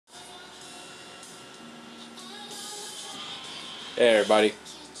Hey everybody.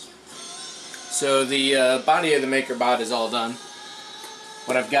 So the body of the Makerbot is all done.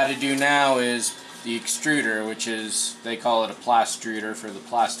 What I've got to do now is the extruder, which is, they call it a plastruder for the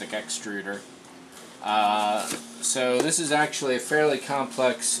plastic extruder. So this is actually a fairly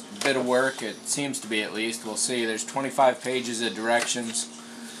complex bit of work. It seems to be, at least. We'll see. There's 25 pages of directions.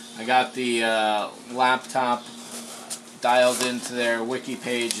 I got the laptop dialed into their wiki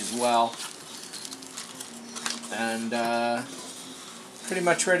page as well. And pretty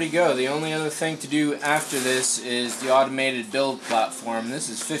much ready to go. The only other thing to do after this is the automated build platform. This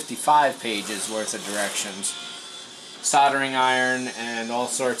is 55 pages worth of directions. Soldering iron and all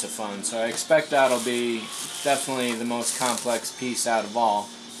sorts of fun. So I expect that'll be definitely the most complex piece out of all.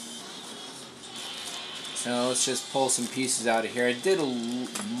 So let's just pull some pieces out of here. I did a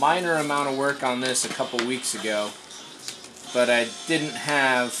minor amount of work on this a couple weeks ago, but I didn't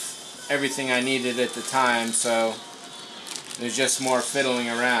have everything I needed at the time, so there's just more fiddling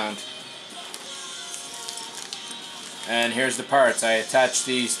around. And here's the parts. I attached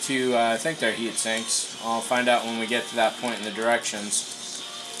these to, I think they're heat sinks. I'll find out when we get to that point in the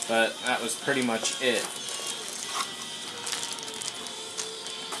directions. But that was pretty much it.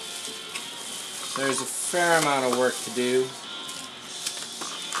 There's a fair amount of work to do.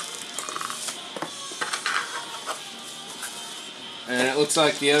 And it looks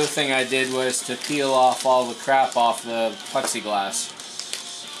like the other thing I did was to peel off all the crap off the plexiglass.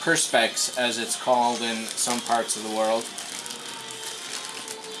 Perspex, as it's called in some parts of the world.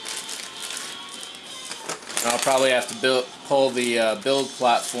 And I'll probably have to pull the build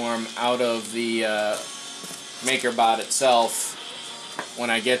platform out of the Makerbot itself when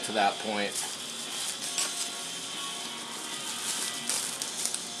I get to that point.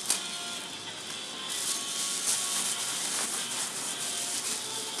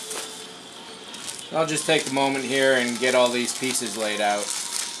 I'll just take a moment here and get all these pieces laid out.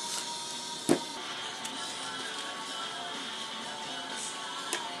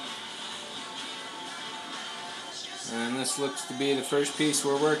 And this looks to be the first piece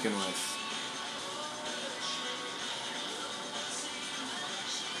we're working with.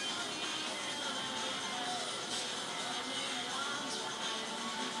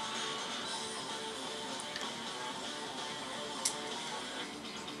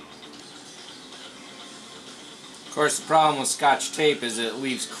 Of course, the problem with Scotch tape is it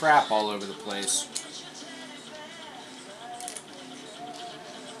leaves crap all over the place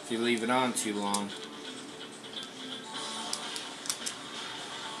if you leave it on too long.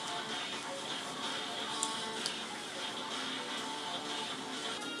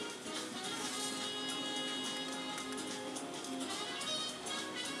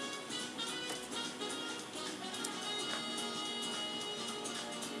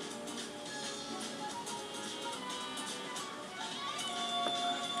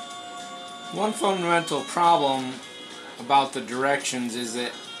 One fundamental problem about the directions is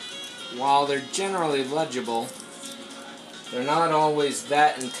that while they're generally legible, they're not always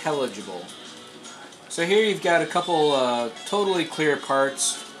that intelligible. So here you've got a couple totally clear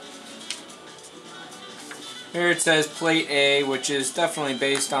parts. Here it says plate A, which is definitely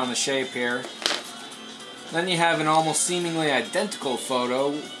based on the shape here. Then you have an almost seemingly identical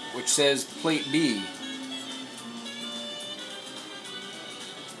photo which says plate B.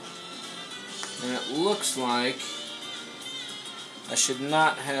 And it looks like I should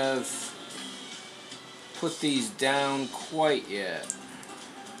not have put these down quite yet.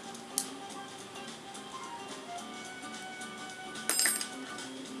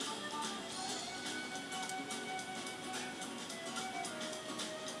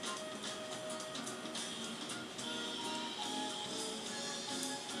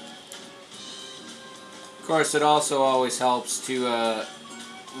 Of course, it also always helps to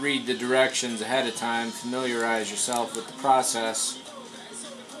read the directions ahead of time, familiarize yourself with the process,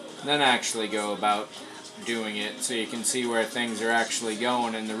 then actually go about doing it so you can see where things are actually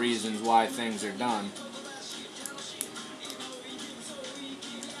going and the reasons why things are done.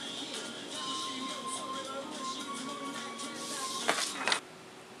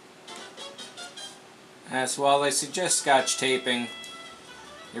 So while they suggest Scotch taping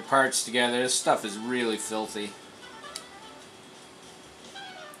your parts together, this stuff is really filthy.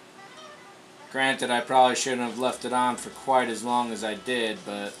 Granted, I probably shouldn't have left it on for quite as long as I did,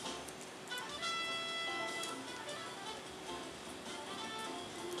 but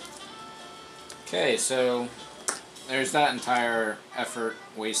okay, so there's that entire effort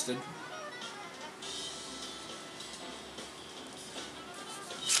wasted.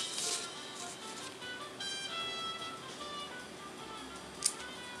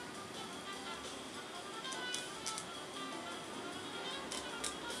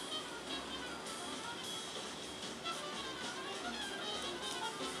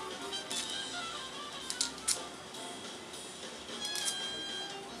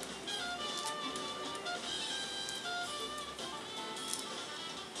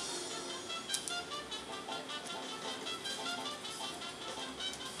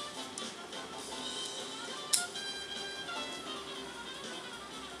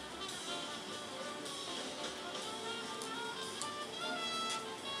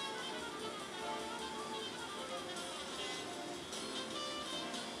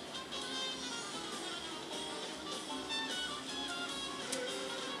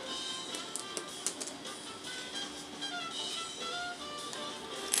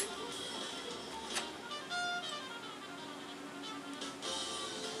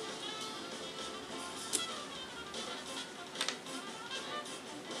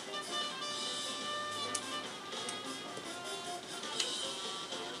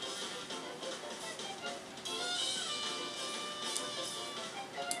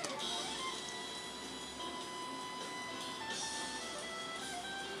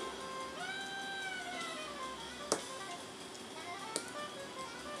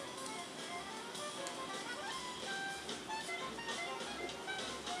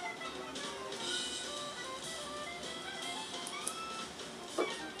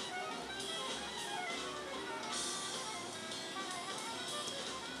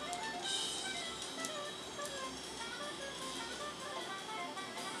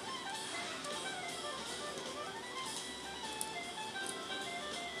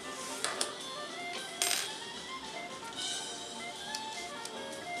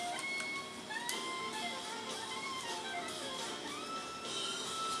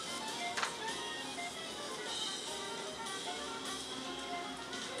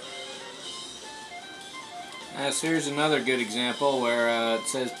 So here's another good example where it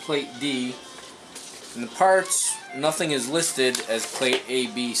says plate D. In the parts, nothing is listed as plate A,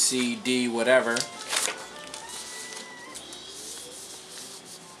 B, C, D, whatever.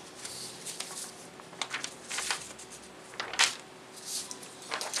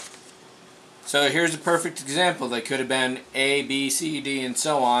 So here's a perfect example. They could have been A, B, C, D, and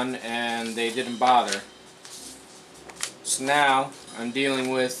so on, and they didn't bother. So now I'm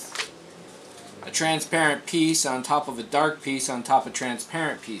dealing with a transparent piece on top of a dark piece on top of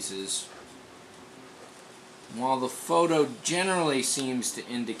transparent pieces. While the photo generally seems to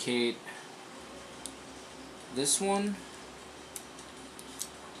indicate this one,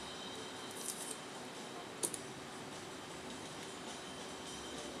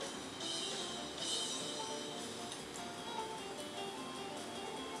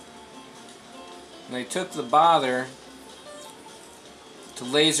 they took the bother to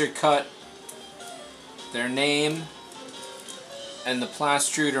laser cut their name and the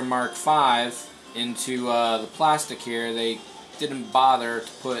Extruder Mk5 into the plastic here. They didn't bother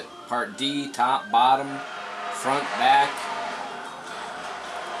to put part D, top, bottom, front, back,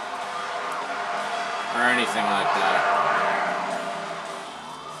 or anything like that.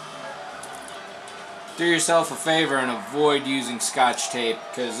 Do yourself a favor and avoid using Scotch tape,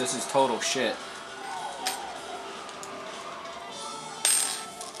 because this is total shit.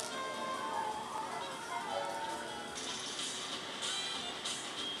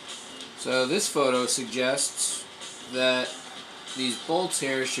 So this photo suggests that these bolts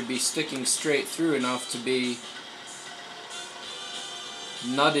here should be sticking straight through enough to be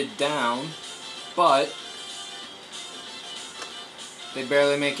nutted down, but they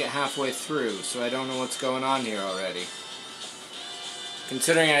barely make it halfway through, so I don't know what's going on here already.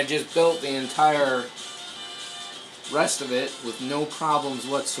 Considering I just built the entire rest of it with no problems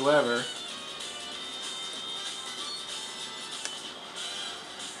whatsoever.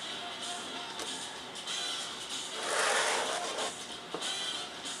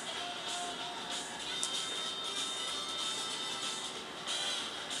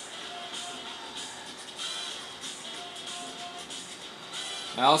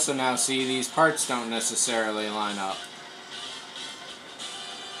 I also now see these parts don't necessarily line up.